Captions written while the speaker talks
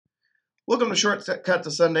Welcome to Shortcut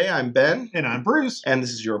to Sunday. I'm Ben. And I'm Bruce. And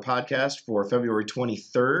this is your podcast for February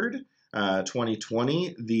 23rd,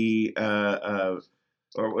 2020.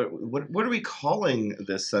 What are we calling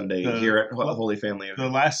this Sunday here at Holy Family? The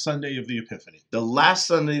last Sunday of the Epiphany. The last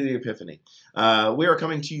Sunday of the Epiphany. We are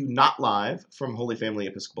coming to you not live from Holy Family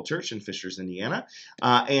Episcopal Church in Fishers, Indiana.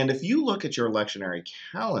 And if you look at your lectionary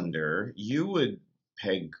calendar, you would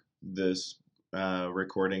peg this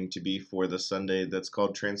recording to be for the Sunday that's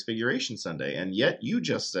called Transfiguration Sunday, and yet you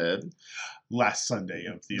just said last Sunday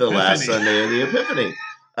of the Epiphany. Last Sunday of the Epiphany.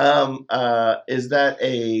 Is that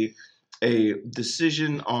a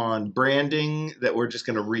decision on branding that we're just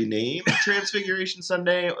going to rename Transfiguration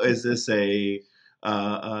Sunday? Is this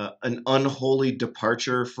an unholy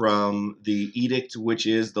departure from the edict, which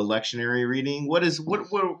is the lectionary reading? What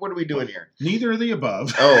are we doing here? Neither of the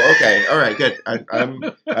above. Oh, okay, all right, good. I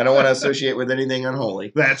don't want to associate with anything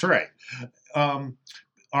unholy. That's right.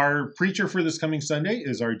 Our preacher for this coming Sunday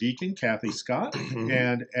is our deacon, Kathy Scott,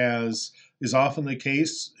 and as is often the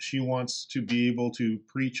case, she wants to be able to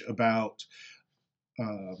preach about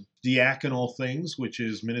diaconal things, which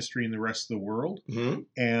is ministry in the rest of the world. Mm-hmm.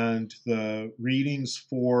 And the readings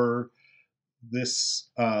for this,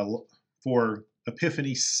 for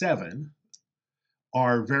Epiphany 7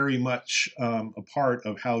 are very much a part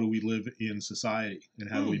of how do we live in society and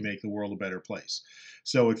how do we make the world a better place.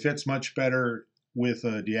 So it fits much better with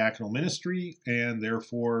a diaconal ministry, and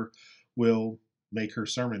therefore will make her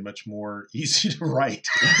sermon much more easy to write.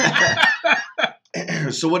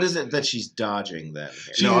 So what is it that she's dodging then?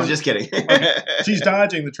 No, I'm just kidding. She's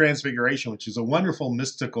dodging the Transfiguration, which is a wonderful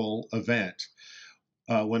mystical event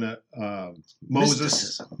when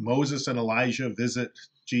Moses and Elijah visit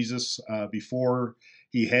Jesus before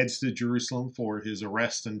he heads to Jerusalem for his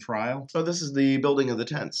arrest and trial. Oh, this is the building of the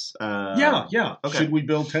tents. Yeah. Okay. Should we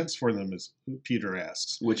build tents for them, as Peter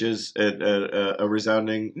asks? Which is a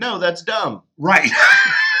resounding, no, that's dumb. Right.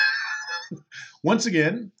 Once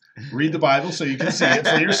again, read the Bible so you can see it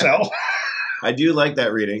for yourself. I do like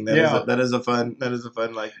that reading. That is a fun,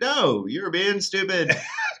 like, no, you're being stupid.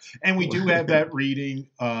 And we do have that reading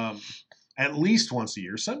at least once a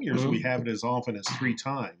year. Some years we have it as often as 3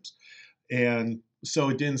 times. And so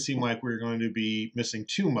it didn't seem like we were going to be missing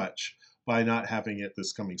too much by not having it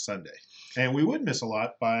this coming Sunday. And we would miss a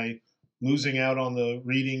lot by losing out on the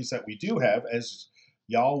readings that we do have, as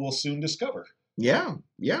y'all will soon discover. Yeah,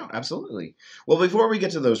 absolutely. Well, before we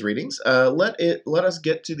get to those readings, let us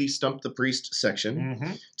get to the Stump the Priest section.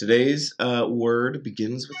 Mm-hmm. Today's word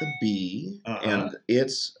begins with a B, and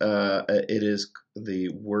it is the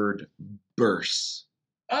word burse.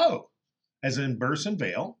 Oh, as in burse and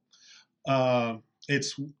veil.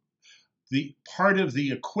 It's the part of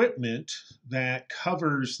the equipment that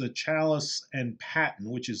covers the chalice and paten,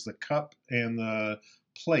 which is the cup and the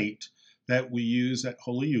plate that we use at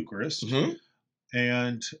Holy Eucharist. Mm-hmm.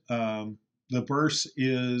 And the burse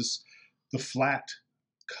is the flat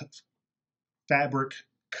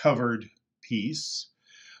fabric-covered piece.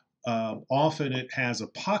 Often it has a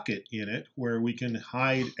pocket in it where we can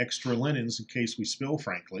hide extra linens in case we spill,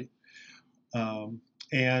 frankly.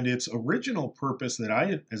 And its original purpose,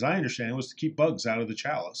 as I understand, was to keep bugs out of the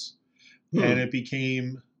chalice. And it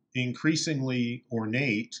became increasingly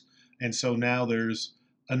ornate. And so now there's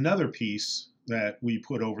another piece that we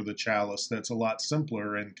put over the chalice that's a lot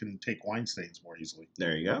simpler and can take wine stains more easily.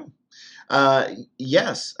 There you go.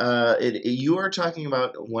 Yes, you are talking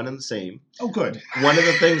about one and the same. Oh, good. One of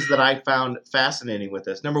the things that I found fascinating with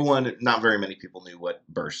this, number one, not very many people knew what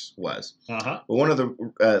burse was. Uh-huh. But one of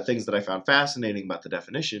the things that I found fascinating about the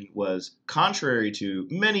definition was, contrary to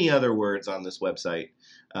many other words on this website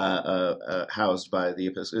housed by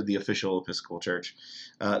the official Episcopal Church,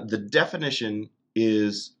 the definition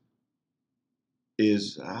is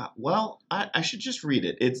I should just read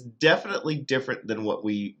it. It's definitely different than what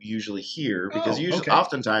we usually hear, because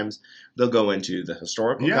oftentimes they'll go into the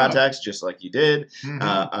historical context, just like you did,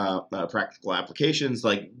 practical applications,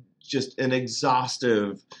 like just an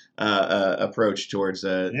exhaustive approach towards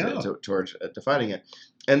defining it.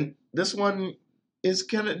 And this one is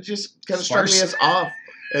kind of struck me as off,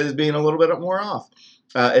 as being a little bit more off.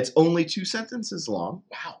 It's only 2 sentences long.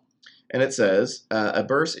 Wow. And it says, a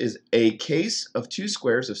burse is a case of 2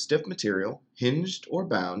 squares of stiff material, hinged or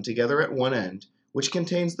bound together at one end, which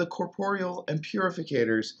contains the corporeal and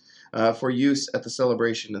purificators for use at the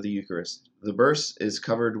celebration of the Eucharist. The burse is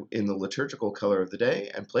covered in the liturgical color of the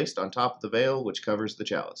day and placed on top of the veil which covers the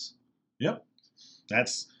chalice. Yep.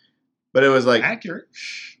 But it was like... accurate.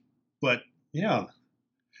 But, yeah.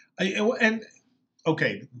 And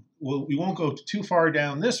okay, well, we won't go too far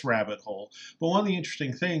down this rabbit hole, but one of the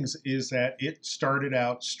interesting things is that it started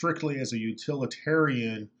out strictly as a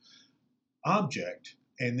utilitarian object,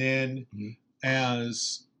 and then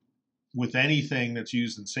as with anything that's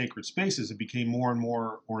used in sacred spaces, it became more and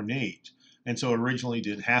more ornate. And so originally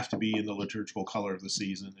didn't have to be in the liturgical color of the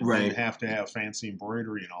season. It didn't have to have fancy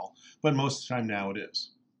embroidery and all. But most of the time now it is.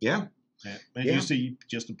 Yeah. It used to be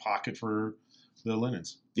just a pocket for the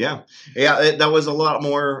linens. Yeah. That was a lot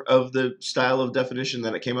more of the style of definition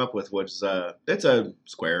that it came up with, which is it's a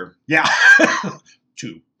square. Yeah.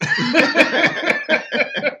 2.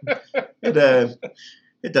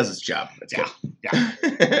 It does its job. It's good.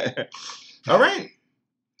 Yeah. All right.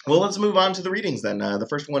 Well, let's move on to the readings then. The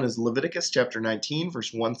first one is Leviticus chapter 19,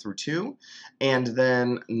 verse 1 through 2, and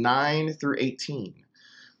then 9 through 18.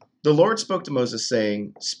 The Lord spoke to Moses,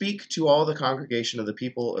 saying, "Speak to all the congregation of the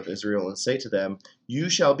people of Israel, and say to them, You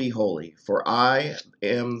shall be holy, for I,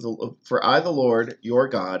 the Lord your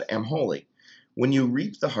God, am holy. When you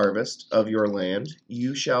reap the harvest of your land,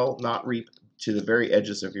 you shall not reap to the very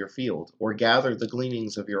edges of your field, or gather the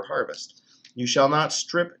gleanings of your harvest. You shall not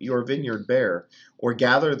strip your vineyard bare, or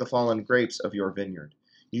gather the fallen grapes of your vineyard.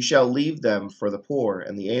 You shall leave them for the poor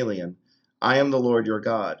and the alien. I am the Lord your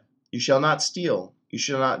God. You shall not steal. You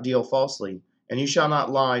shall not deal falsely, and you shall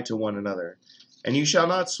not lie to one another. And you shall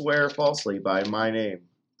not swear falsely by my name,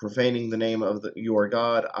 profaning the name of your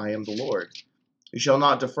God. I am the Lord. You shall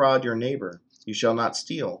not defraud your neighbor. You shall not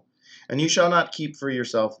steal. And you shall not keep for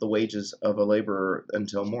yourself the wages of a laborer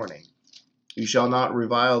until morning. You shall not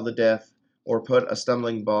revile the deaf, or put a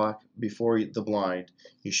stumbling block before the blind.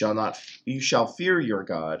 You shall fear your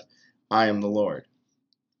God. I am the Lord.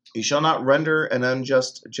 You shall not render an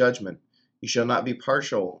unjust judgment. You shall not be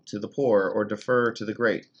partial to the poor, or defer to the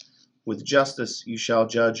great. With justice you shall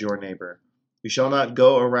judge your neighbor. You shall not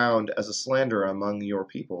go around as a slanderer among your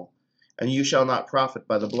people. And you shall not profit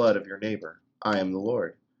by the blood of your neighbor. I am the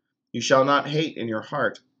Lord. You shall not hate in your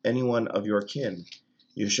heart anyone of your kin.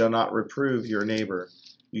 You shall not reprove your neighbor,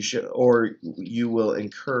 or you will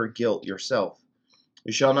incur guilt yourself.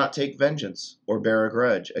 You shall not take vengeance or bear a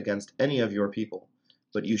grudge against any of your people,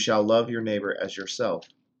 but you shall love your neighbor as yourself.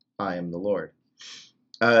 I am the Lord.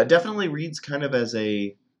 Definitely reads kind of as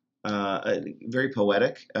a very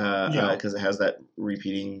poetic, because it has that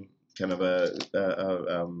repeating kind of a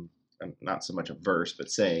not so much a verse, but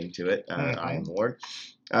saying to it. I am the Lord.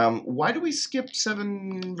 Why do we skip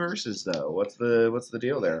 7 verses though? What's the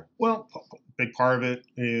deal there? Well, a big part of it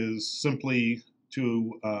is simply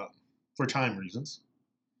for time reasons,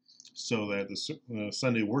 so that the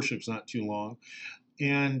Sunday worship's not too long,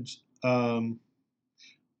 and the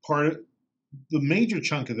major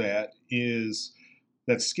chunk of that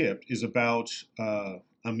that's skipped is about a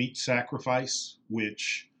meat sacrifice,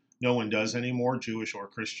 which no one does anymore, Jewish or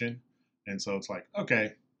Christian, and so it's like,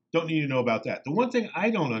 okay, don't need to know about that. The one thing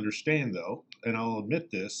I don't understand, though, and I'll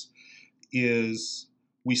admit this, is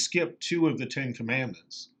we skip 2 of the 10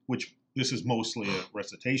 commandments, which this is mostly a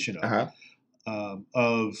recitation of,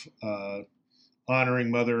 of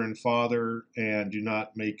honoring mother and father, and do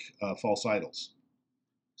not make false idols.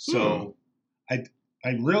 So I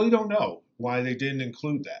really don't know why they didn't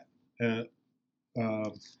include that,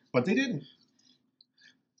 but they didn't.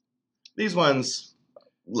 These ones,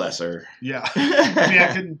 lesser. Yeah.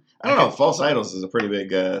 I don't know. False idols is a pretty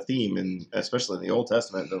big theme, and especially in the Old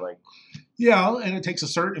Testament. They're like, yeah, and it takes a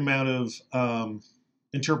certain amount of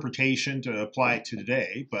interpretation to apply it to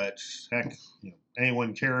today. But heck,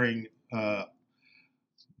 anyone carrying a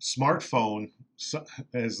smartphone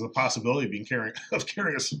has the possibility of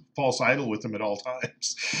carrying a false idol with them at all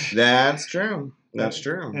times. That's true. That's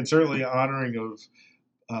true. And certainly honoring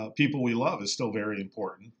of people we love is still very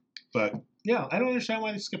important. But yeah, I don't understand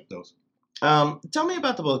why they skipped those. Tell me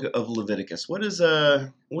about the book of Leviticus. What's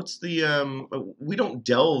the we don't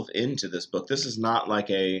delve into this book. This is not like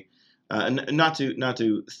a not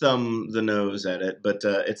to thumb the nose at it, but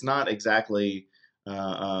it's not exactly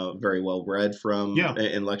very well read from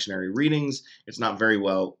in lectionary readings. It's not very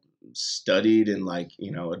well studied in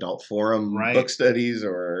adult forum book studies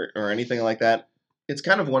or anything like that. It's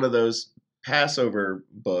kind of one of those Passover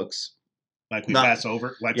books. Like we pass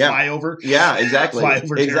over, fly over. Yeah, exactly. Fly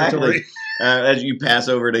over territory. As you pass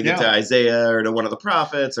over to get to Isaiah or to one of the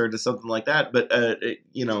prophets or to something like that. But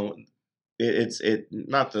it's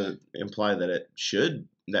not to imply that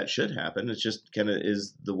that should happen. It's just kind of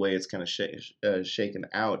is the way it's kind of shaken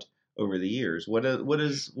out over the years. What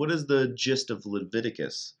is the gist of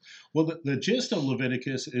Leviticus? Well, the gist of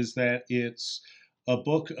Leviticus is that it's a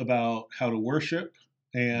book about how to worship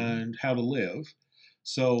and how to live.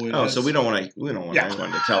 So so we don't want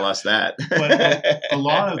anyone to tell us that. But a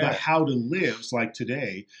lot of the how to lives, like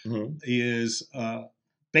today, is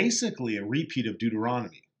basically a repeat of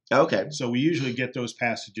Deuteronomy. Okay. So we usually get those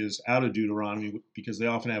passages out of Deuteronomy because they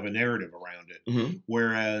often have a narrative around it,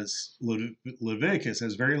 whereas Leviticus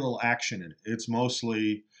has very little action in it. It's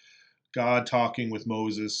mostly God talking with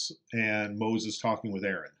Moses and Moses talking with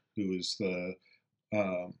Aaron, who is the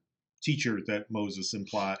teacher that Moses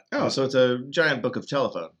implied. Oh, so it's a giant book of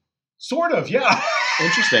telephone. Sort of, yeah.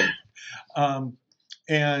 Interesting.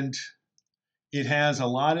 And it has a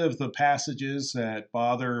lot of the passages that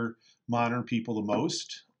bother modern people the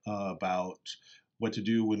most about what to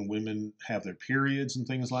do when women have their periods and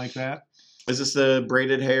things like that. Is this the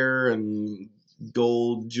braided hair and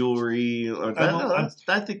gold jewelry?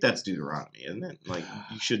 I think that's Deuteronomy, isn't it? Like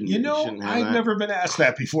you shouldn't. I've never been asked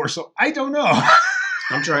that before, so I don't know.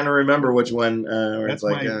 I'm trying to remember which one. Where that's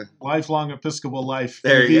it's like my lifelong Episcopal life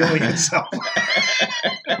there revealing itself.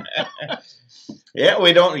 Yeah,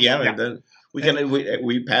 we don't. Yeah. We can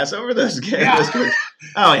we pass over those games. Yeah.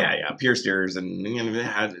 Oh yeah, pierced ears and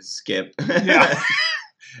how to skip. Yeah,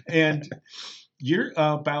 and you're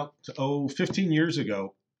about 15 years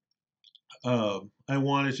ago. I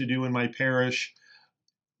wanted to do in my parish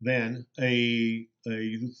then a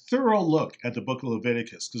thorough look at the book of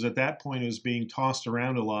Leviticus, because at that point it was being tossed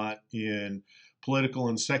around a lot in political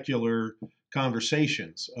and secular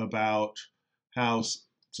conversations about how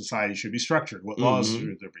society should be structured, what laws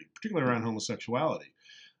should there be, particularly around homosexuality.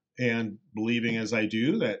 And believing as I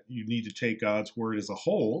do that you need to take God's word as a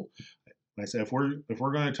whole, I said if we're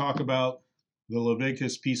going to talk about the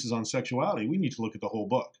Leviticus pieces on sexuality, we need to look at the whole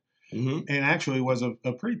book. And actually it was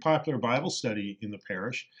a pretty popular Bible study in the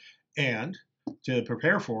parish. And to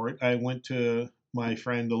prepare for it, I went to my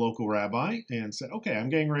friend, the local rabbi, and said, okay, I'm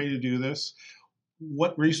getting ready to do this.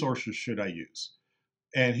 What resources should I use?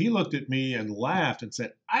 And he looked at me and laughed and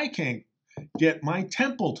said, I can't get my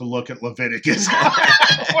temple to look at Leviticus.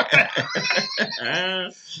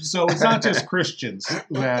 So it's not just Christians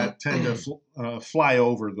that tend to fly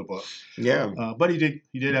over the book. Yeah. But he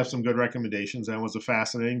did have some good recommendations, and it was a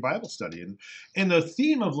fascinating Bible study. And the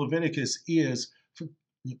theme of Leviticus is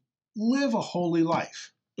live a holy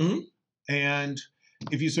life. And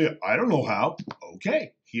if you say, I don't know how,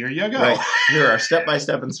 okay, here you go. Right. Here are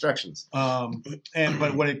step-by-step instructions.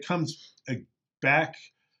 But when it comes back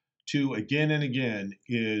to again and again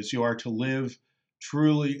is you are to live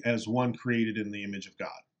truly as one created in the image of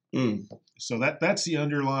God. So that's the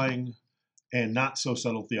underlying and not so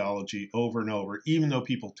subtle theology over and over, even though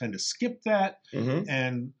people tend to skip that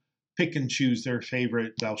and pick and choose their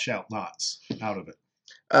favorite thou shalt nots out of it.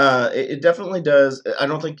 It definitely does. I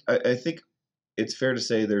think it's fair to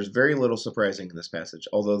say there's very little surprising in this passage,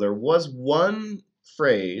 although there was one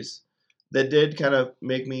phrase that did kind of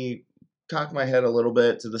make me cock my head a little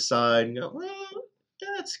bit to the side and go, well,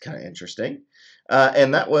 that's kind of interesting.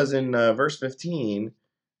 And that was in verse 15.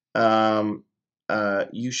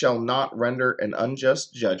 You shall not render an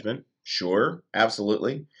unjust judgment. Sure,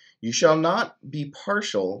 absolutely. You shall not be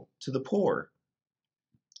partial to the poor.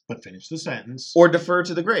 But finish the sentence. Or defer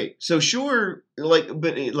to the great. So sure, you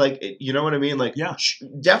know what I mean? Like, yeah,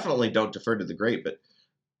 definitely don't defer to the great, but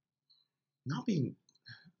not being...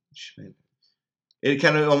 It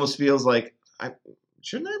kind of almost feels like,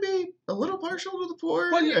 shouldn't I be a little partial to the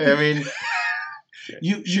poor? Well, I mean...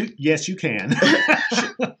 yes, you can.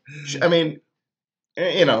 I mean,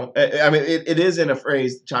 it is in a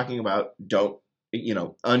phrase talking about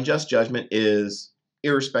unjust judgment is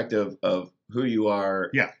irrespective of who you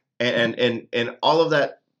are. Yeah. And all of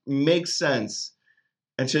that makes sense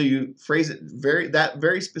until you phrase it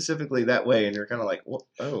very specifically that way, and you're kind of like, well,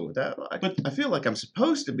 I feel like I'm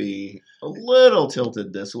supposed to be a little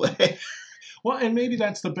tilted this way. Well, and maybe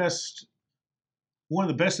that's one of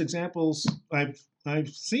the best examples I've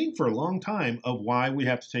seen for a long time of why we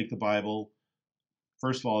have to take the Bible,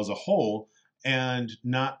 first of all, as a whole, and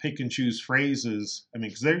not pick and choose phrases. I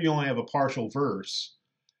mean, because there you only have a partial verse,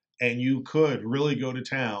 and you could really go to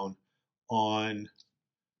town on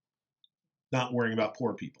not worrying about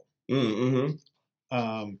poor people.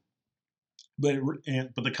 But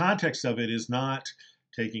the context of it is not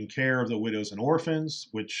taking care of the widows and orphans,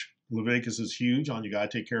 which Leviticus is huge on. You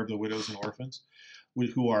got to take care of the widows and orphans,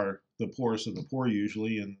 who are the poorest of the poor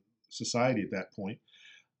usually in society at that point.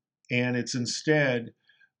 And it's instead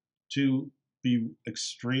to be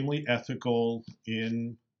extremely ethical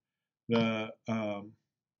in the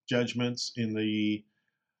judgments, in the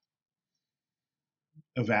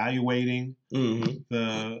evaluating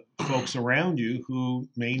the folks around you who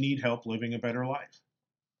may need help living a better life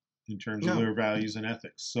in terms of their values and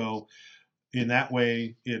ethics. So in that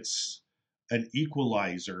way, it's an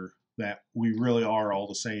equalizer that we really are all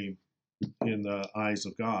the same in the eyes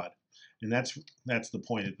of God. And that's the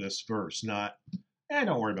point of this verse, not,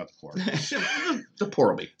 don't worry about the poor. The poor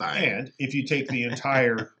will be fine. And if you take the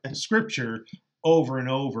entire scripture over and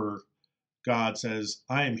over, God says,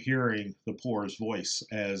 I am hearing the poor's voice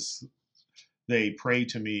as they pray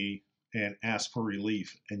to me and ask for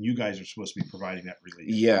relief, and you guys are supposed to be providing that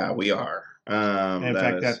relief. Yeah, we are. In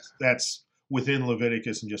fact, that's within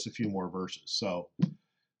Leviticus and just a few more verses. So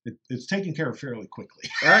it's taken care of fairly quickly.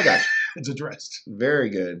 I got you. It's addressed. Very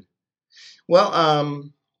good.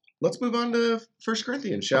 Well, let's move on to 1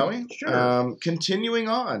 Corinthians, shall we? Sure. Continuing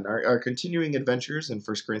on, our continuing adventures in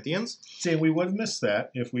 1 Corinthians. See, we would have missed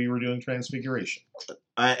that if we were doing Transfiguration.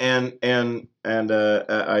 I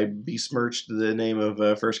besmirched the name of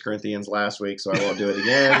 1 Corinthians last week, so I won't do it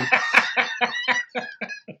again.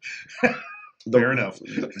 Fair enough.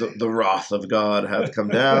 The wrath of God hath come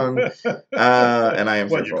down, and I am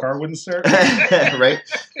fearful. Your car wouldn't start? Right?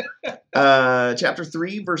 Chapter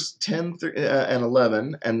 3, verse 10 and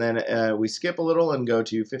 11, and then we skip a little and go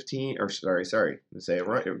to 15, or sorry, to say it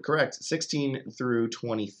right, correct, 16 through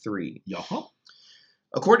 23. Uh-huh.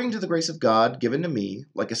 According to the grace of God given to me,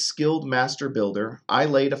 like a skilled master builder, I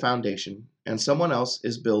laid a foundation, and someone else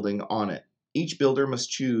is building on it. Each builder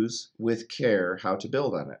must choose with care how to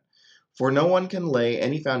build on it. For no one can lay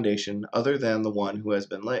any foundation other than the one who has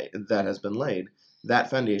been laid. That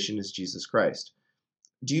foundation is Jesus Christ.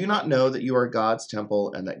 Do you not know that you are God's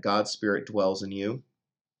temple and that God's Spirit dwells in you?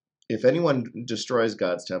 If anyone destroys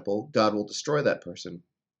God's temple, God will destroy that person.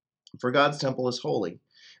 For God's temple is holy,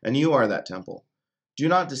 and you are that temple. Do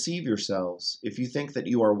not deceive yourselves. If you think that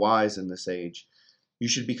you are wise in this age, you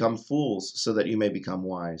should become fools so that you may become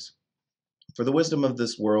wise. For the wisdom of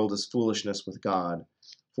this world is foolishness with God.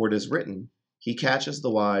 For it is written, He catches the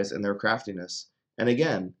wise in their craftiness. And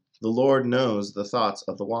again, the Lord knows the thoughts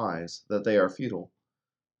of the wise, that they are futile.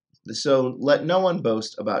 So let no one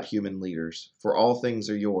boast about human leaders, for all things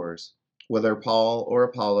are yours, whether Paul or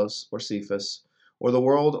Apollos or Cephas, or the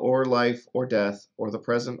world or life or death, or the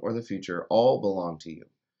present or the future, all belong to you.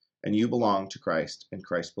 And you belong to Christ, and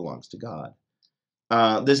Christ belongs to God.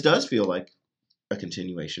 This does feel like a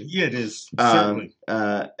continuation. Yeah, it is. Certainly.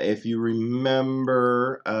 If you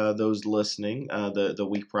remember, those listening, the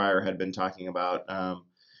week prior had been talking about,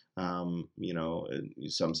 some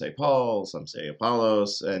say Paul, some say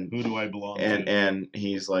Apollos, and who do I belong to? And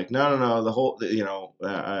he's like, no, the whole,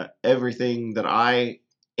 everything that I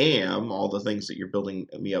am, all the things that you're building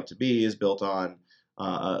me up to be, is built on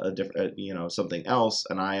a different, something else,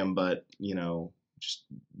 and I am but, just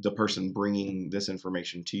the person bringing this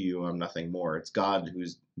information to you. I'm nothing more. It's God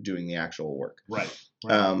who's doing the actual work. Right.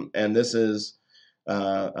 And this is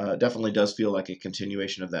definitely does feel like a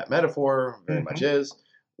continuation of that metaphor. Very much is.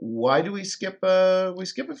 Why do we skip? We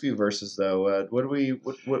skip a few verses though.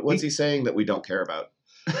 What's he saying that we don't care about?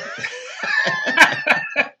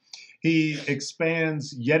 He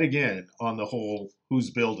expands yet again on the whole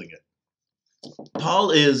who's building it.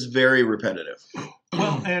 Paul is very repetitive.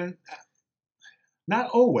 Well, and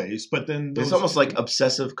not always, but then it's almost like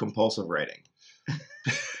obsessive compulsive writing.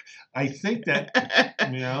 I think that,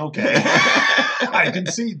 okay, I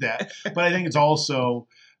concede that, but I think it's also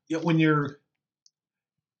when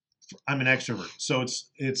I'm an extrovert, so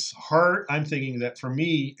it's hard. I'm thinking that for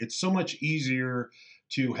me, it's so much easier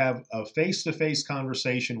to have a face-to-face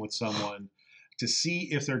conversation with someone to see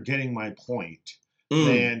if they're getting my point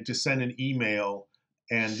than to send an email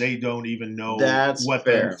and they don't even know what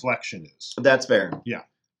the inflection is. That's fair. Yeah.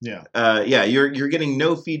 You're getting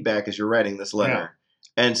no feedback as you're writing this letter,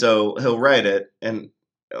 and so he'll write it and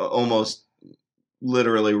almost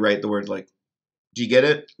literally write the words like, "Do you get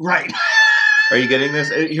it? Right? Are you getting this?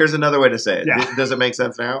 Here's another way to say it. Yeah. Does it make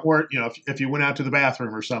sense now? Or if you went out to the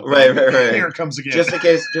bathroom or something, right. Here it comes again. Just in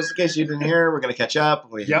case you didn't hear, we're gonna catch up.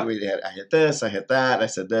 I hit this, I hit that, I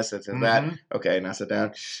said this, I said that. Okay, now sit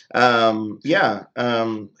down. And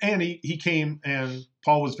he came, and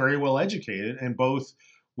Paul was very well educated, and both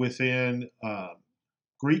within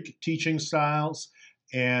Greek teaching styles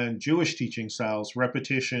and Jewish teaching styles,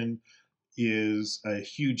 repetition is a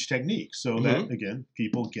huge technique, so that again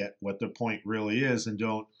people get what the point really is and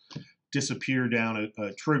don't disappear down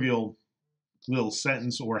a trivial little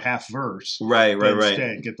sentence or half verse. Right.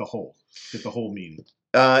 Instead, get the whole meaning.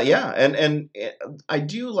 And I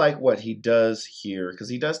do like what he does here, because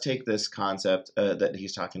he does take this concept that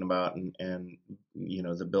he's talking about and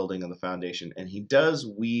the building of the foundation, and he does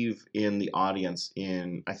weave in the audience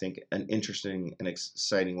in, I think, an interesting and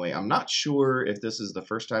exciting way. I'm not sure if this is the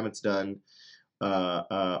first time it's done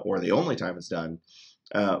or the only time it's done,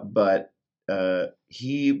 but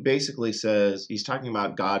he basically says he's talking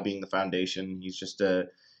about God being the foundation. He's just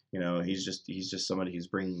he's just somebody who's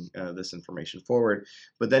bringing this information forward.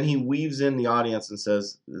 But then he weaves in the audience and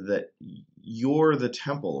says that you're the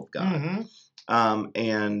temple of God,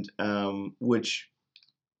 which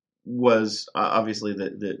was obviously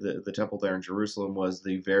the temple there in Jerusalem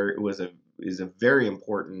is a very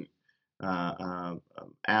important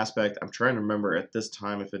aspect. I'm trying to remember at this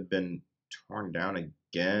time if it had been torn down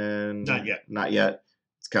again. Not yet.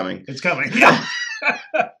 It's coming. Yeah.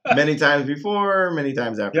 Many times before, many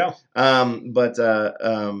times after. Yeah.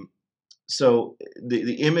 So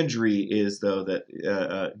the imagery is though that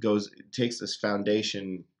takes this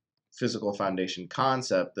physical foundation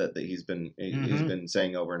concept that he's been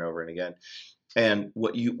saying over and over and again. And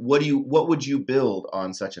what would you build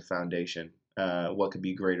on such a foundation? What could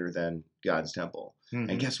be greater than God's temple?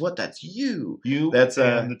 And guess what? That's you. That's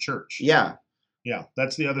the church. Yeah. Yeah.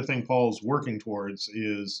 That's the other thing Paul's working towards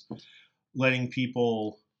is letting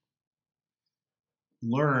people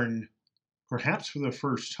learn, perhaps for the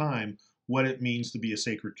first time, what it means to be a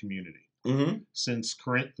sacred community. Since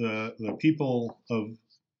the people of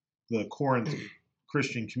the Corinth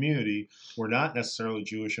Christian community were not necessarily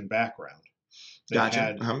Jewish in background. They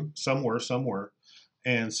had some were,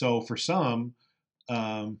 and so for some,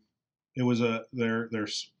 it was their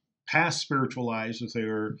past spiritual lives as they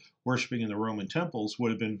were worshiping in the Roman temples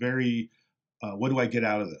would have been very, what do I get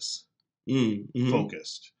out of this?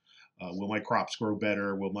 Focused. Will my crops grow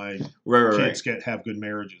better? Will my kids have good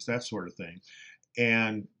marriages? That sort of thing.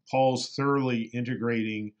 And Paul's thoroughly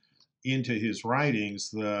integrating into his writings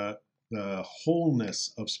the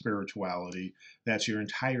wholeness of spirituality. That's your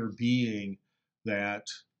entire being that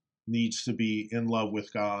needs to be in love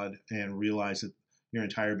with God and realize that your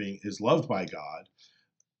entire being is loved by God.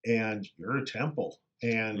 And you're a temple.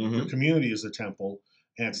 And your community is a temple.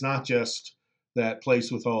 And it's not just that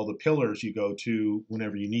place with all the pillars you go to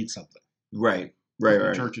whenever you need something. Right.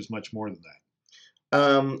 The church is much more than that.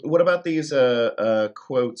 What about these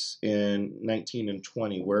quotes in 19 and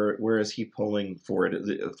 20? Where is he pulling for it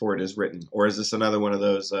as written? Or is this another one of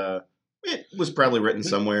those, it was probably written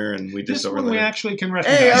somewhere and we just this one we actually can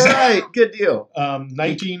recognize. Hey, all right, good deal.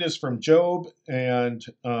 19 is from Job and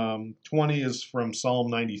 20 is from Psalm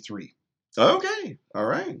 93. Okay, all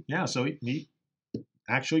right. Yeah, so he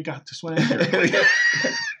actually got this one accurate.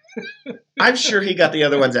 I'm sure he got the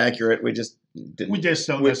other ones accurate. We just didn't. We just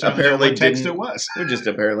don't necessarily know what text it was. We just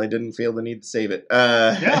apparently didn't feel the need to save it.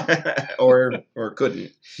 Or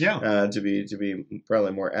couldn't. Yeah. To be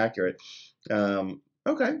probably more accurate.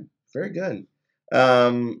 Okay. Very good.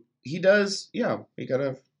 He does. Yeah. He kind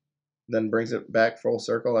of then brings it back full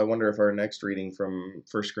circle. I wonder if our next reading from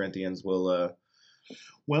 1 Corinthians will.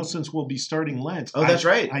 Well, since we'll be starting Lent, that's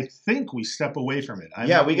right. I think we step away from it.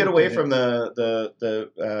 We get away from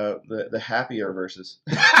the happier verses.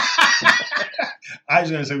 I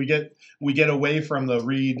was going to say we get away from the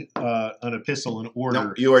read an epistle in order.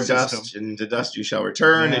 No, you are system. Dust, and to dust you shall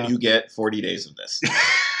return, and you get 40 days of this.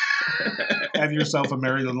 Have yourself a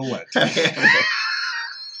merry little Lent.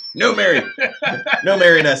 No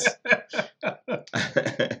merriness.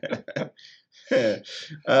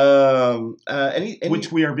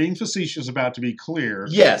 Which we are being facetious about, to be clear.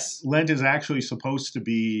 Yes. Lent is actually supposed to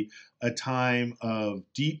be a time of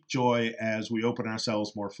deep joy as we open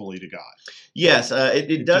ourselves more fully to God. Yes,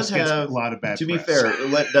 it does have a lot of bad to press. Be fair,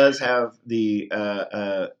 Lent does have we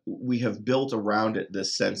have built around it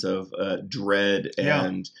this sense of dread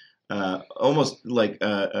and almost like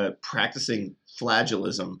practicing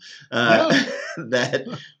flagellism. That's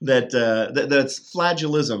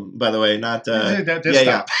flagellism, by the way, not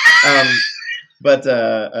but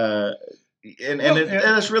and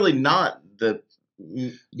it's really not the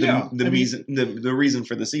reason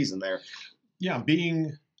for the season there. Yeah,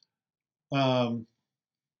 being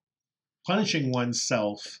punishing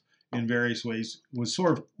oneself in various ways was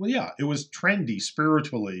sort of, it was trendy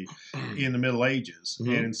spiritually in the Middle Ages.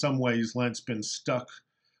 And in some ways, Lent's been stuck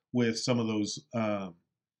with some of those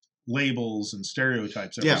labels and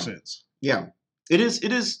stereotypes ever since. Yeah, it is.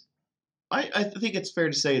 I think it's fair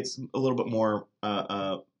to say it's a little bit more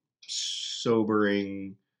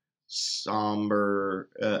sobering, somber.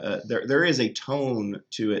 There is a tone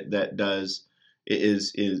to it that does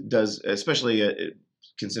especially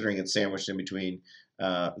considering it's sandwiched in between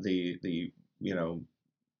the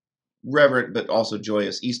reverent but also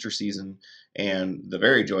joyous Easter season and the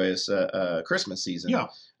very joyous Christmas season. Yeah.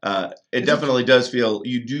 It definitely does feel,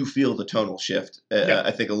 you do feel the tonal shift, I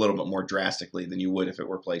think a little bit more drastically than you would if it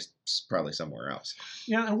were placed probably somewhere else.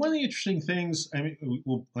 Yeah, and one of the interesting things,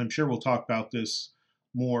 I'm sure we'll talk about this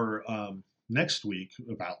more next week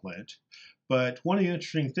about Lent, But one of the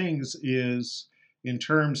interesting things is in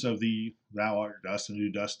terms of the "Thou art dust, and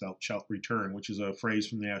to dust thou shalt return," which is a phrase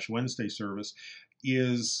from the Ash Wednesday service,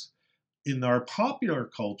 is in our popular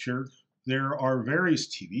culture, there are various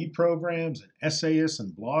TV programs and essayists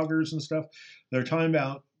and bloggers and stuff that are talking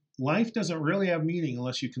about life doesn't really have meaning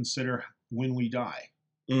unless you consider when we die.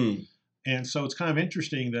 And so it's kind of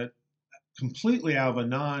interesting that completely out of a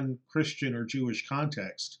non-Christian or Jewish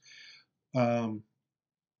context,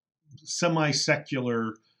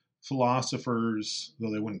 semi-secular philosophers, though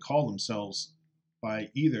they wouldn't call themselves by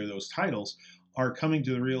either of those titles, are coming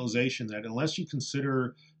to the realization that unless you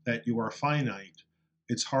consider that you are finite,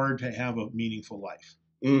 it's hard to have a meaningful life.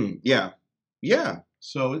 Yeah.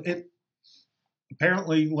 So it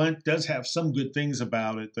apparently Lent does have some good things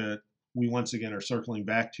about it that we once again are circling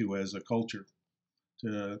back to as a culture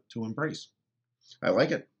to embrace. I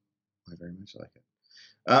like it. I very much like it.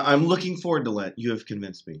 I'm looking forward to Lent. You have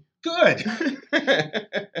convinced me. Good.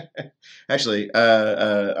 Actually,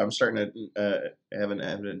 I'm starting to have an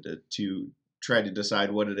evidence to try to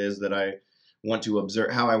decide what it is that I want to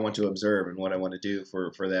observe, how I want to observe, and what I want to do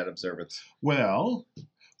for that observance. Well,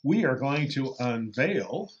 we are going to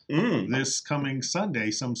unveil this coming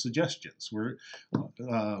Sunday some suggestions. We're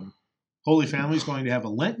Holy Family is going to have a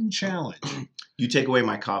Lenten challenge. You take away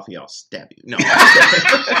my coffee, I'll stab you. No.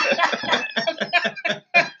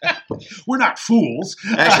 We're not fools.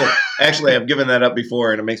 Actually, I've given that up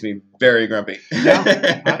before, and it makes me very grumpy.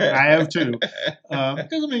 Yeah, I have too. It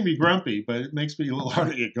doesn't make me grumpy, but it makes me a little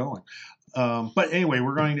hard to get going. But anyway,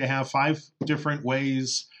 we're going to have 5 different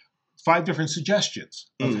ways, 5 different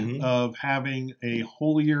suggestions of having a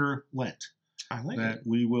holier Lent that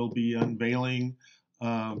we will be unveiling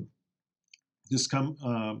on this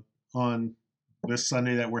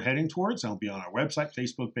Sunday that we're heading towards. That'll be on our website,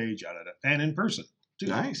 Facebook page, and in person.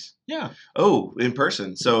 Nice. Yeah. Oh, in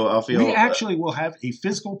person. So I'll feel. We actually will have a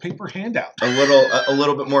physical paper handout. A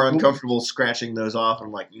little bit more uncomfortable scratching those off.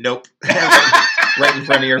 I'm like, nope, right in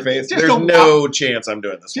front of your face. There's no chance I'm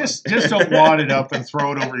doing this. Just don't wad it up and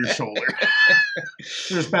throw it over your shoulder.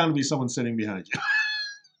 There's bound to be someone sitting behind you.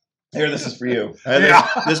 Here, this is for you.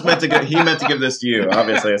 He meant to give this to you.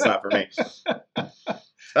 Obviously, it's not for me.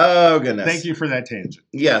 Oh, goodness. Thank you for that tangent.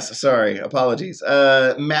 Yes, sorry. Apologies.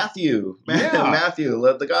 Matthew,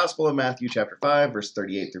 the Gospel of Matthew, chapter 5, verse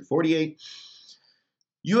 38 through 48.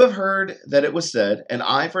 You have heard that it was said, an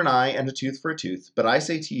eye for an eye and a tooth for a tooth. But I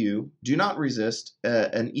say to you, do not resist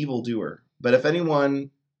an evildoer. But if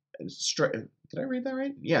anyone... Did I read that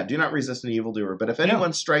right? Yeah, do not resist an evildoer. But if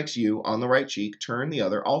anyone strikes you on the right cheek, turn the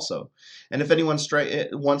other also. And if anyone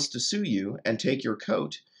wants to sue you and take your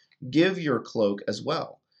coat, give your cloak as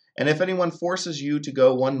well. And if anyone forces you to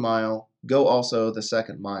go 1 mile, go also the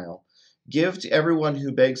 2nd mile. Give to everyone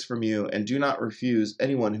who begs from you, and do not refuse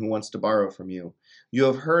anyone who wants to borrow from you. You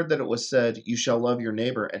have heard that it was said, you shall love your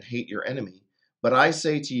neighbor and hate your enemy. But I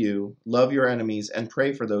say to you, love your enemies and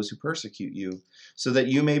pray for those who persecute you, so that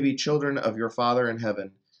you may be children of your Father in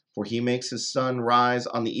heaven. For he makes his sun rise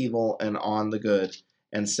on the evil and on the good,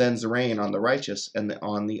 and sends rain on the righteous and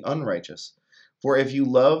on the unrighteous. For if you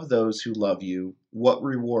love those who love you, what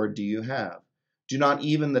reward do you have? Do not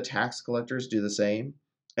even the tax collectors do the same?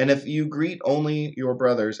 And if you greet only your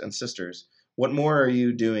brothers and sisters, what more are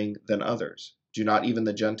you doing than others? Do not even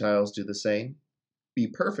the Gentiles do the same? Be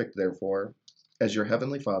perfect, therefore, as your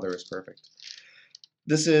heavenly Father is perfect.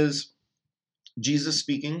 This is Jesus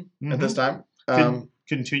speaking at this time.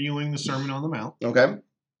 Continuing the Sermon on the Mount. Okay.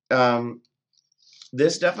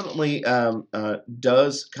 This definitely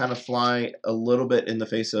does kind of fly a little bit in the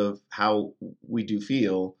face of how we do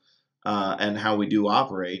feel and how we do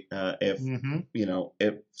operate.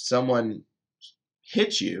 If someone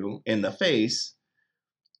hits you in the face,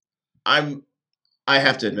 I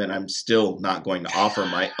have to admit I'm still not going to offer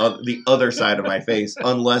my the other side of my face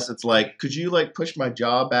unless it's like, could you like push my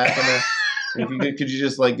jaw back could you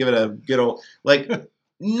just like give it a good old like.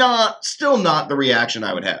 Still not the reaction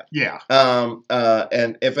I would have. Yeah.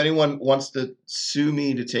 And if anyone wants to sue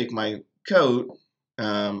me to take my coat,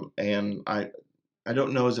 and I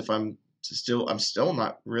don't know as if I'm still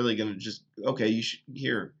not really going to just, okay, you should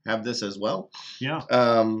have this as well. Yeah.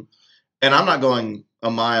 And I'm not going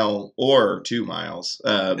 1 mile or 2 miles,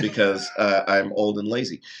 because, I'm old and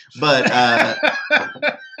lazy, but,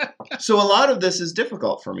 so a lot of this is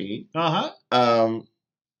difficult for me.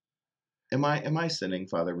 Am I sinning,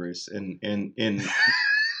 Father Bruce, in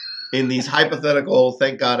these hypothetical?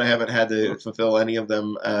 Thank God I haven't had to fulfill any of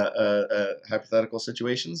them. Hypothetical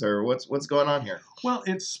situations, or what's going on here? Well,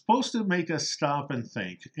 it's supposed to make us stop and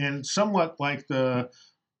think, and somewhat like the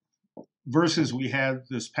verses we had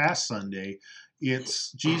this past Sunday,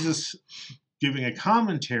 it's Jesus giving a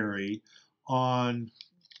commentary on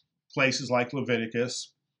places like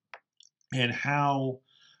Leviticus and how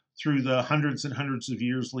through the hundreds and hundreds of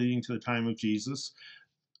years leading to the time of Jesus,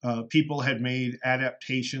 people had made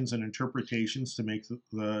adaptations and interpretations to make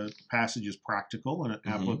the passages practical and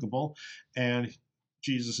applicable. And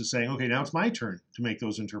Jesus is saying, okay, now it's my turn to make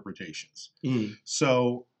those interpretations.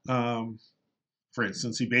 So, for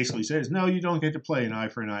instance, he basically says, no, you don't get to play an eye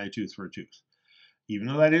for an eye, a tooth for a tooth. Even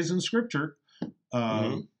though that is in Scripture.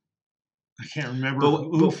 I can't remember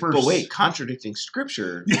who first. But wait, contradicting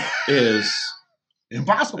Scripture is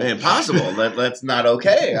impossible. That's not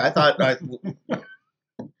okay. I thought.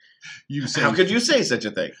 How could you say such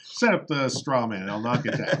a thing? Set up the straw man. I'll knock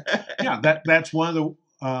it down. Yeah, that's one of the.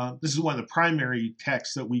 This is one of the primary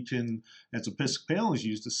texts that we can, as Episcopalians,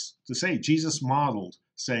 use to say Jesus modeled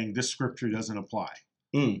saying this Scripture doesn't apply,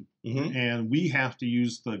 and we have to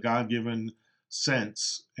use the God-given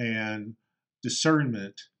sense and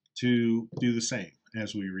discernment to do the same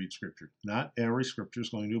as we read Scripture. Not every Scripture is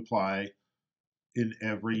going to apply in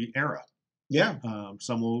every era. Yeah.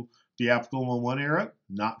 Some will be applicable in one era,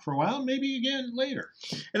 not for a while, maybe again later.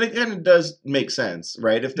 And again, it does make sense,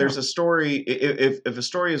 right? If there's a story, if a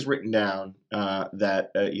story is written down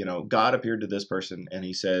that, God appeared to this person and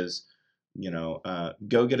he says,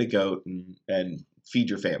 go get a goat and feed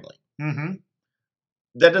your family.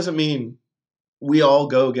 That doesn't mean we all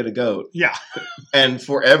go get a goat. Yeah. And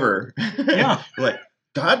forever. Yeah. Like,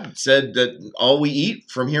 God said that all we eat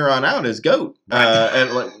from here on out is goat.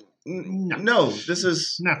 And like, no, this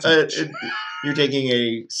is not so much. You're taking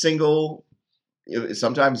a single,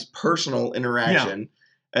 sometimes personal interaction,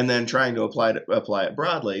 and then trying to apply it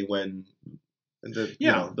broadly. When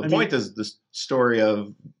the point is the story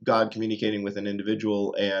of God communicating with an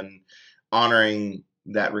individual and honoring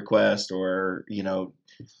that request, or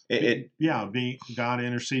being God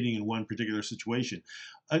interceding in one particular situation.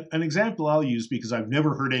 An example I'll use, because I've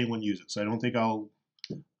never heard anyone use it, so I don't think I'll.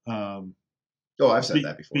 I've said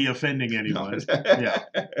that before. Be offending anyone.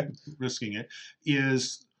 Risking it,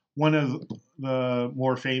 is one of the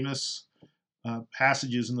more famous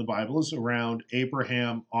passages in the Bible is around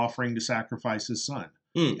Abraham offering to sacrifice his son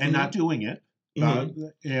and not doing it.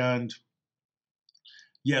 And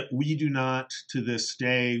yet we do not, to this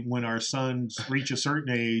day, when our sons reach a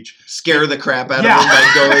certain age, scare the crap out of them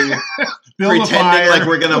by going pretending like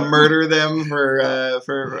we're going to murder them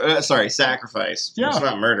for sacrifice. Yeah. It's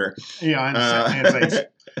not murder. Yeah, and say,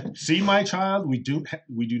 see, my child, we do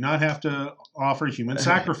not have to offer human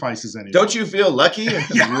sacrifices anymore. Don't you feel lucky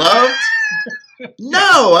and loved?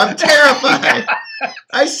 No, I'm terrified.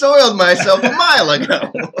 I soiled myself a mile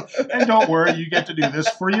ago. And don't worry, you get to do this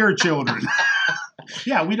for your children.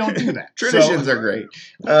 Yeah, we don't do that. Traditions are great.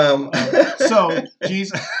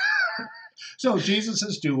 So Jesus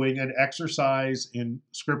is doing an exercise in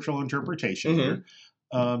scriptural interpretation here.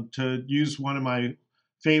 To use one of my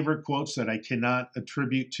favorite quotes that I cannot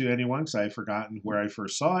attribute to anyone because I've forgotten where I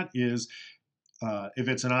first saw it is, if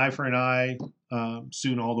it's an eye for an eye,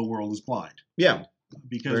 soon all the world is blind. Yeah.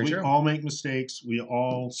 Because we all make mistakes. We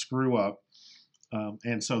all screw up.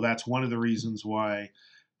 And so that's one of the reasons why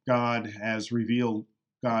God has revealed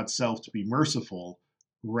God's self to be merciful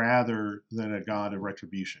rather than a God of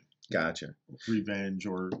retribution. Gotcha. Revenge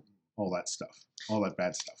or all that stuff, all that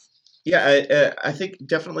bad stuff. Yeah, I think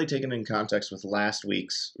definitely taken in context with last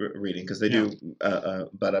week's reading, because they do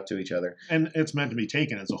butt up to each other. And it's meant to be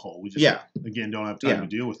taken as a whole. We just, again, don't have time to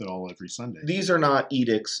deal with it all every Sunday. These are not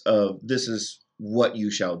edicts of this is what you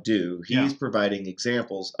shall do. He's providing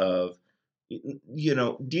examples of,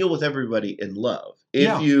 deal with everybody in love.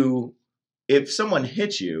 If someone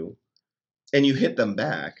hits you and you hit them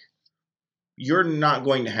back, you're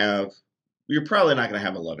probably not going to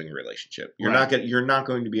have a loving relationship. You're not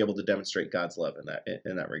going to be able to demonstrate God's love in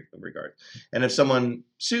that regard. And if someone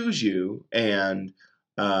sues you and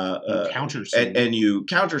you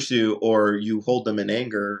countersue, or you hold them in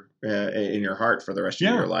anger in your heart for the rest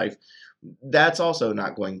of your life, that's also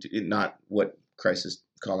not what Christ is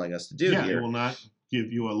calling us to do here. It will not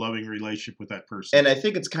give you a loving relationship with that person. And I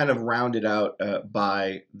think it's kind of rounded out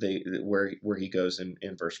by where he goes in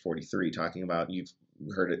verse 43, talking about, you've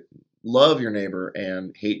heard it, love your neighbor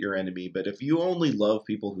and hate your enemy. But if you only love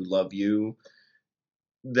people who love you,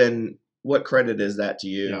 then what credit is that to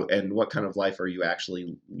you? Yeah. And what kind of life are you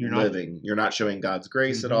actually living? You're not showing God's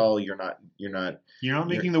grace at all. You're not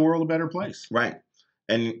making the world a better place. Right.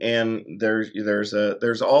 And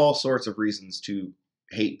there's all sorts of reasons to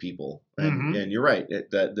hate people, and you're right.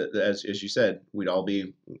 As you said, we'd all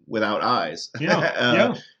be without eyes,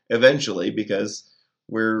 eventually, because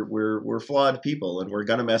we're flawed people, and we're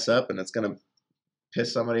gonna mess up, and it's gonna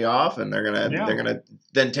piss somebody off, and they're gonna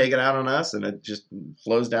then take it out on us, and it just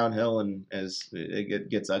flows downhill, and as it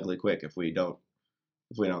gets ugly quick if we don't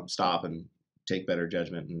stop and take better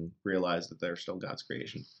judgment and realize that they're still God's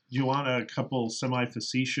creation. Do you want a couple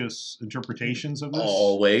semi-facetious interpretations of this?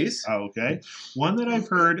 Always. Okay. One that I've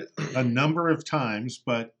heard a number of times,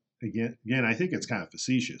 but again, I think it's kind of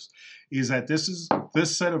facetious, is that this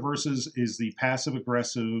set of verses is the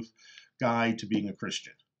passive-aggressive guide to being a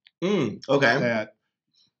Christian. Okay. That,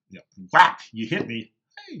 whack, you hit me.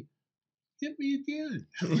 Hey, hit me again.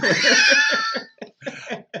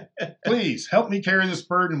 Please help me carry this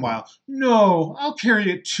burden a mile. No, I'll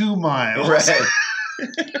carry it 2 miles. Right.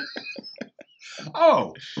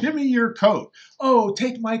 Oh, give me your coat. Oh,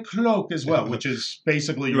 take my cloak as well, which is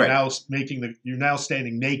basically you're now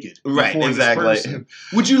standing naked. Right, exactly.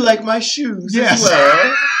 Would you like my shoes as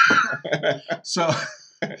well? So,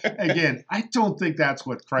 again, I don't think that's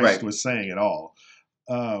what Christ was saying at all.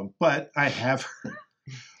 But I have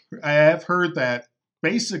heard that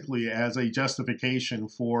basically as a justification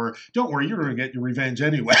for, don't worry, you're going to get your revenge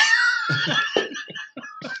anyway.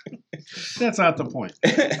 That's not the point.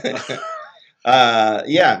 But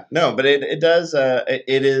it does.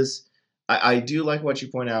 It is. I do like what you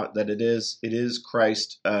point out, that it is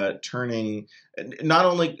Christ turning, not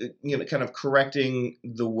only kind of correcting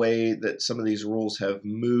the way that some of these rules have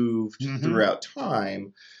moved throughout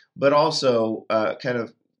time, but also kind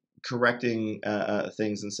of correcting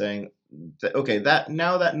things and saying that, okay, that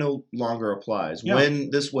no longer applies. Yeah. When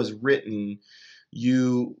this was written,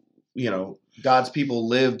 God's people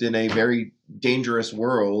lived in a very dangerous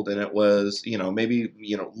world, and it was, maybe,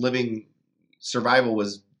 survival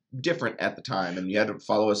was different at the time, and you had to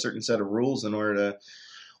follow a certain set of rules in order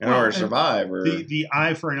to survive. Or the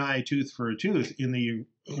eye for an eye, tooth for a tooth in the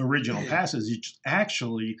original passage is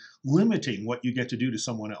actually limiting what you get to do to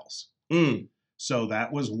someone else. So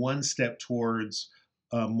that was one step towards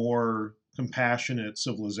a more compassionate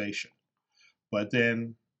civilization. But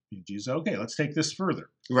then Jesus said, okay, let's take this further.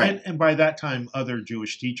 Right. And by that time, other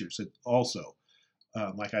Jewish teachers had also,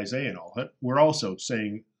 like Isaiah and all, had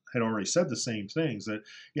already said the same things, that,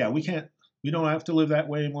 we don't have to live that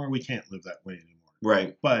way anymore. We can't live that way anymore.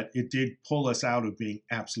 Right. But it did pull us out of being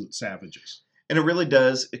absolute savages. And it really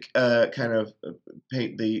does kind of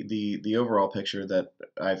paint the overall picture that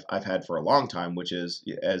I've had for a long time, which is,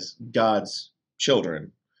 as God's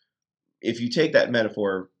children, if you take that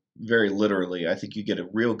metaphor very literally, I think you get a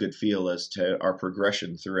real good feel as to our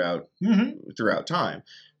progression throughout time.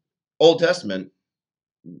 Old Testament,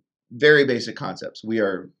 very basic concepts. We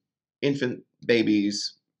are infant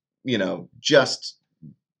babies, just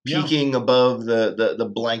peeking above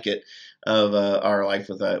the blanket of our life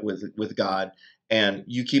with God. And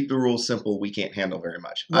you keep the rules simple, we can't handle very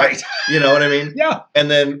much. Right. You know what I mean? Yeah.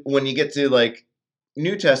 And then when you get to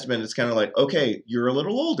New Testament, it's kind of like, okay, you're a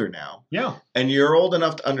little older now. Yeah. And you're old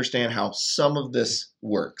enough to understand how some of this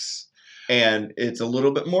works. And it's a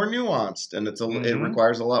little bit more nuanced, and it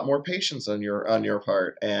requires a lot more patience on your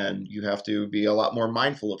part, and you have to be a lot more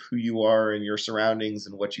mindful of who you are and your surroundings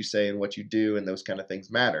and what you say and what you do, and those kind of things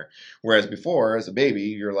matter. Whereas before, as a baby,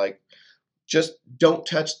 you're like, just don't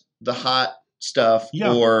touch the hot stuff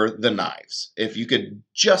or the knives. If you could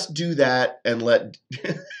just do that and let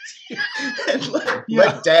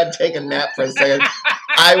Dad take a nap for a second,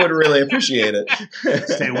 I would really appreciate it.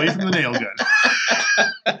 Stay away from the nail gun.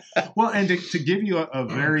 Well, and to give you a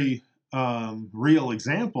very real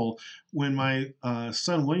example, when my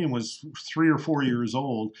son William was 3 or 4 years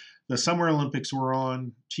old, the Summer Olympics were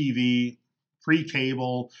on TV,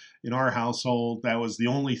 pre-cable in our household. That was the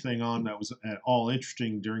only thing on that was at all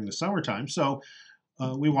interesting during the summertime. So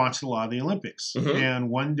we watched a lot of the Olympics. And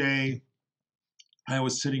one day I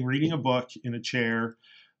was sitting reading a book in a chair,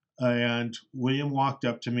 and William walked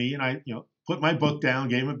up to me, and I, put my book down,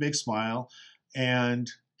 gave him a big smile, and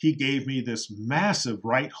he gave me this massive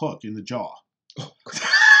right hook in the jaw.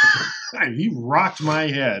 He rocked my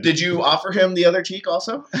head. Did you offer him the other cheek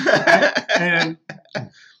also? And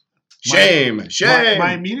shame.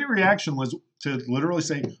 My immediate reaction was to literally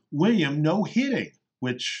say, William, no hitting,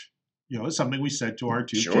 which, is something we said to our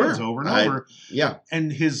two kids over and over.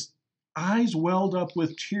 And his eyes welled up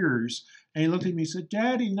with tears, and he looked at me and said,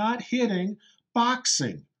 Daddy, not hitting,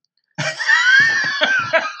 boxing.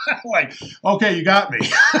 Like, okay, you got me.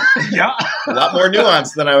 Yeah. A lot more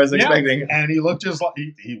nuance than I was expecting. And he looked just like,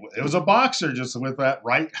 it was a boxer, just with that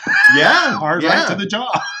right hard right to the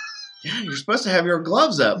jaw. Yeah, you're supposed to have your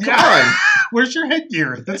gloves up. Come on. Where's your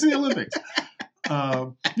headgear? That's the Olympics.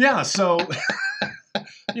 So,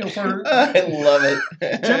 for I love it.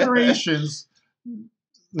 generations,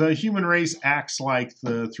 the human race acts like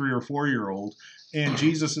the 3 or 4-year-old, and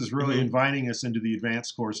Jesus is really inviting us into the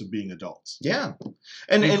advanced course of being adults. Yeah,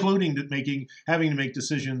 including having to make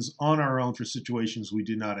decisions on our own for situations we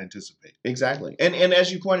did not anticipate. Exactly, and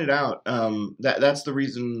as you pointed out, that's the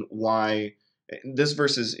reason why this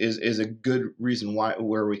verse is a good reason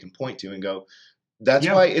where we can point to and go. That's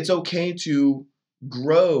why it's okay to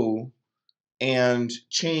grow and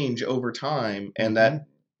change over time, and that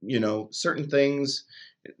certain things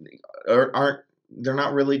they're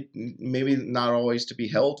not really, maybe not always to be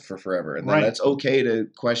held for forever, and then that's okay to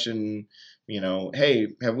question. Hey,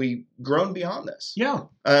 have we grown beyond this? Yeah.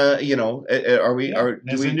 Are we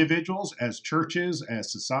as individuals, as churches,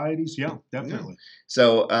 as societies? Yeah, definitely.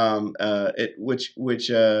 So,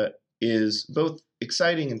 which is both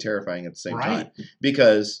exciting and terrifying at the same time,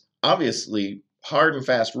 because obviously hard and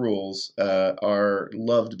fast rules are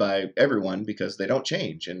loved by everyone because they don't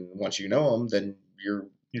change, and once you know them, then you're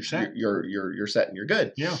set. You're set and you're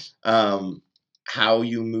good. Yeah. How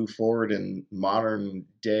you move forward in modern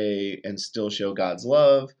day and still show God's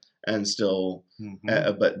love and still,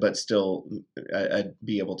 but still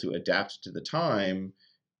be able to adapt to the time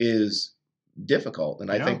is difficult.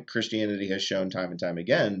 And I think Christianity has shown time and time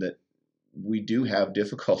again that we do have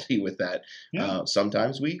difficulty with that. Yeah.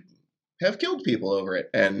 Sometimes we have killed people over it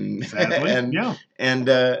and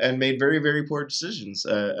made very, very poor decisions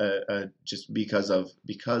just because of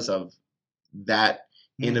that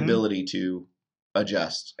inability to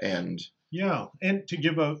adjust. And to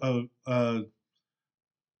give a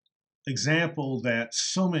example that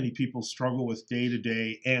so many people struggle with day to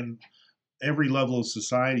day, and every level of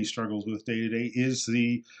society struggles with day to day, is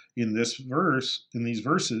in these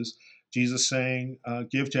verses, Jesus saying,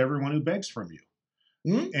 "Give to everyone who begs from you."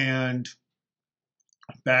 Mm-hmm. And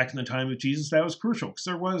back in the time of Jesus, that was crucial because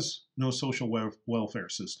there was no social welfare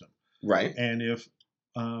system. Right. And if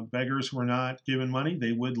beggars were not given money,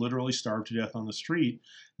 they would literally starve to death on the street.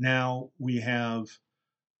 Now we have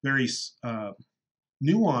very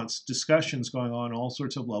nuanced discussions going on all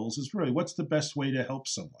sorts of levels. Is really what's the best way to help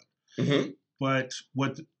someone. Mm-hmm.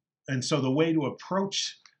 So the way to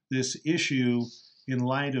approach this issue in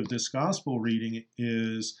light of this gospel reading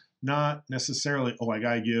is not necessarily, I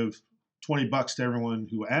got to give $20 to everyone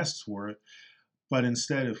who asks for it, but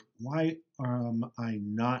instead of, why am I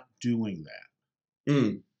not doing that?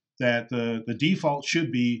 That the default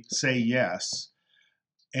should be say yes,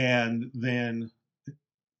 and then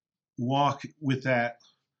walk with that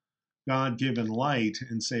God-given light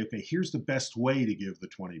and say, okay, here's the best way to give the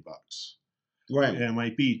 $20. Right. And it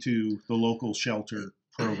might be to the local shelter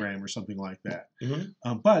program or something like that.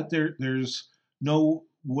 Mm-hmm. But there's no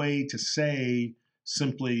way to say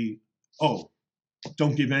simply,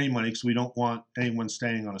 don't give any money because we don't want anyone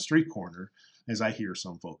staying on a street corner, as I hear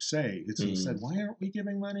some folks say. It's instead, why aren't we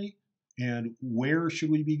giving money? And where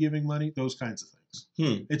should we be giving money? Those kinds of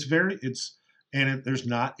things. There's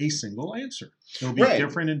not a single answer. It'll be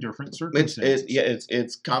different in different circumstances.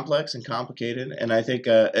 It's complex and complicated. And I think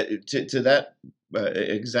to that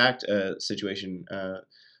exact situation,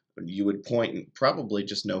 you would point probably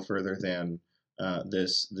just no further than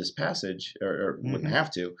this passage, or wouldn't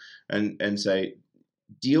have to, and say,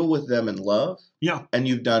 deal with them in love. Yeah. And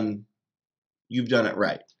you've done it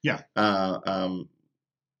right. Yeah.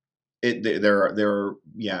 Is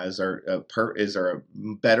there a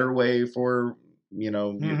better way for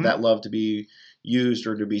that love to be used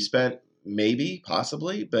or to be spent? Maybe,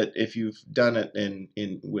 possibly, but if you've done it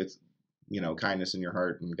in with kindness in your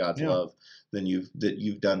heart and God's love, then you've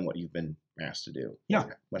done what you've been asked to do. Yeah.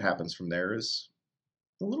 What happens from there is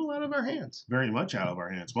a little out of our hands. Very much out of our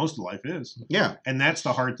hands. Most of life is. Yeah. And that's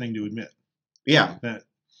the hard thing to admit. Yeah.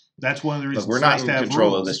 That's one of the reasons we're not in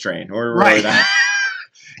control of this train. We're really not.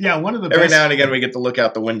 Yeah, one of the Every now and again we get to look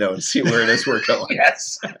out the window and see where it is we're going.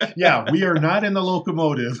 Yes. Yeah, we are not in the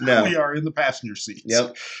locomotive. No. We are in the passenger seats.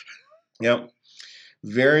 Yep.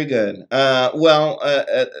 Very good. At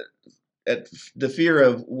the fear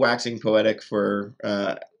of waxing poetic for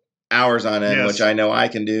hours on end, which I know I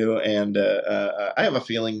can do, and I have a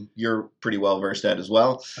feeling you're pretty well versed at as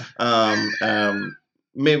well.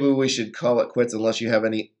 Maybe we should call it quits unless you have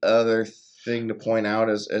any other thing to point out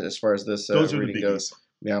as far as this reading goes.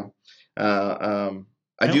 Yeah.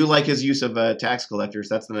 I do like his use of tax collectors.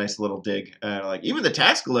 That's the nice little dig. Even the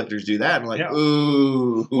tax collectors do that. I'm like,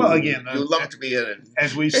 ooh. Well, again, you love to be in it.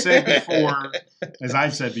 As we've said before, as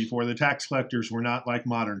I've said before, the tax collectors were not like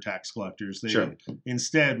modern tax collectors. They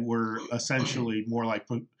instead were essentially more like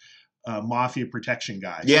mafia protection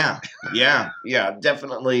guys. Yeah.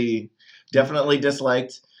 Definitely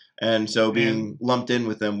disliked. And so being lumped in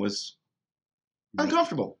with them was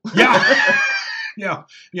uncomfortable. Yeah.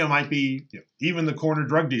 Might be even the corner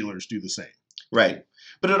drug dealers do the same. Right.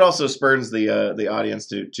 But it also spurs the audience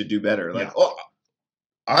to do better. Like, oh,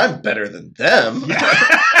 I'm better than them.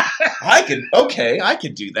 Yeah. I could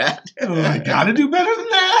do that. Oh, I gotta do better than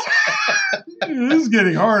that. This is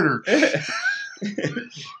getting harder.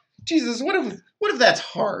 Jesus, what if that's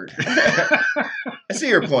hard? I see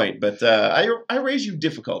your point, but I raise you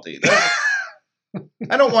difficulty.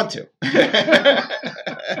 I don't want to.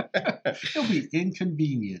 It'll be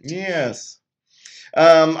inconvenient. Yes.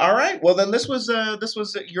 All right. Well, then this was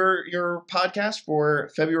your podcast for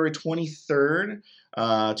February 23rd,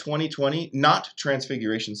 2020. Not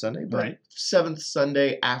Transfiguration Sunday, but seventh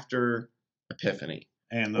Sunday after Epiphany,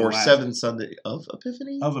 or seventh Sunday of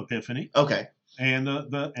Epiphany. Of Epiphany. Okay. And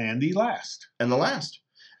the last. And the last.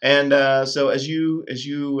 And so as you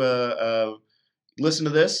listen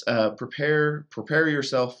to this, prepare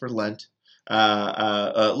yourself for Lent.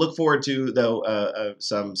 Look forward to, though,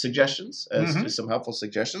 some suggestions, some helpful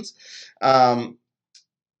suggestions, and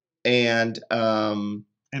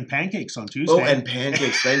pancakes on Tuesday. Oh, and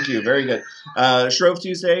pancakes! Thank you, very good. Shrove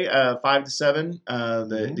Tuesday, 5 to 7.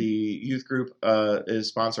 The youth group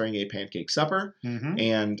is sponsoring a pancake supper,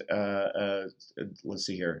 and let's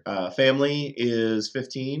see here. Family is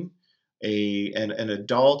 15. An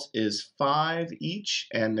adult is $5 each,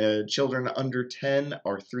 and children under 10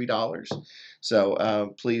 are $3.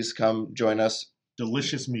 So please come join us.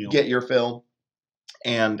 Delicious meal. Get your fill,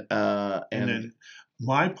 and then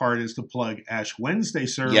my part is to plug Ash Wednesday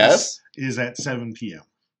service is at 7 p.m.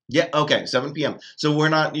 Yeah. Okay. 7 p.m. So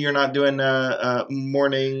you're not doing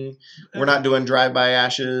morning. We're not doing drive-by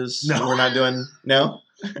ashes. No. We're not doing no.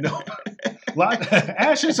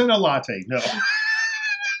 Ashes and a latte. No.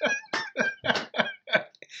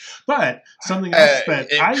 But something else that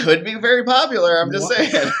could be very popular. I'm just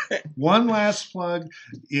saying. One last plug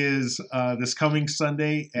is this coming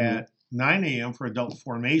Sunday at 9 a.m. for adult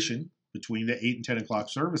formation. Between the 8 and 10 o'clock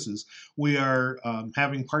services, we are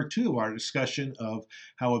having part 2 of our discussion of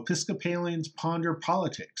how Episcopalians ponder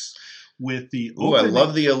politics. With the I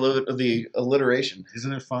love the alliteration.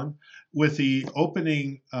 Isn't it fun? With the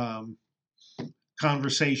opening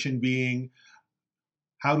conversation being,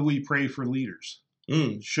 how do we pray for leaders?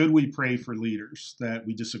 Should we pray for leaders that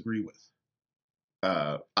we disagree with?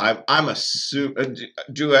 I'm assuming. I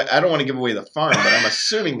don't want to give away the farm, but I'm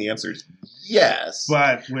assuming the answer is yes.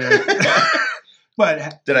 But did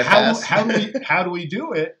I pass? How do we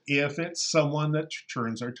do it if it's someone that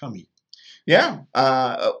turns our tummy? Yeah,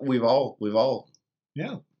 we've all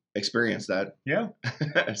experienced that. Yeah.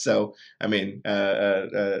 So I mean,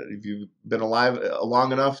 if you've been alive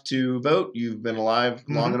long enough to vote, you've been alive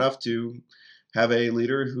long enough to have a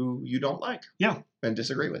leader who you don't like. Yeah. And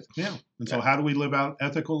disagree with. Yeah. And so how do we live out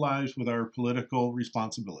ethical lives with our political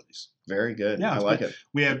responsibilities? Very good. Yeah, I like it.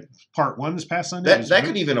 We had part 1 this past Sunday. That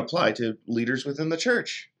could even apply to leaders within the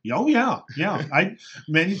church. Oh, yeah. Yeah.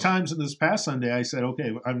 Many times in this past Sunday, I said,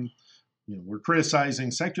 okay, we're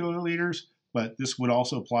criticizing secular leaders, but this would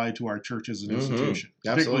also apply to our church as an institution.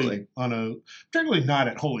 Absolutely. Particularly not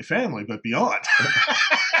at Holy Family, but beyond.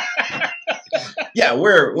 Yeah,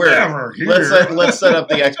 we're let's set up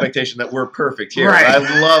the expectation that we're perfect here. Right. I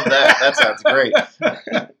love that. That sounds great.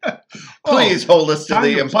 Please hold us to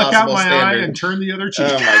the impossible pluck out my standard eye and turn the other cheek.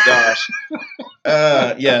 Oh my gosh.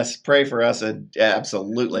 Yes, pray for us.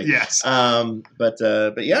 Absolutely. Yes. But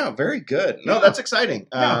yeah, very good. No, that's exciting.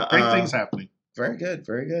 Great things happening. Very good,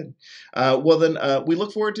 very good. Well, then we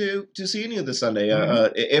look forward to seeing you this Sunday.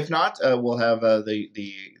 If not, we'll have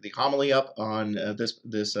the homily up on this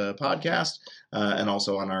podcast and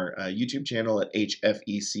also on our YouTube channel at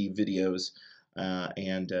HFEC Videos.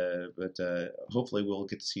 But hopefully we'll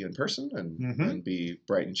get to see you in person and be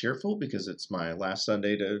bright and cheerful, because it's my last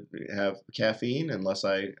Sunday to have caffeine unless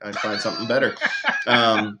I find something better.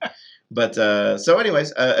 But so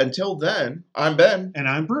anyways, until then, I'm Ben. And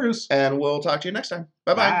I'm Bruce. And we'll talk to you next time.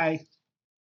 Bye-bye. Bye.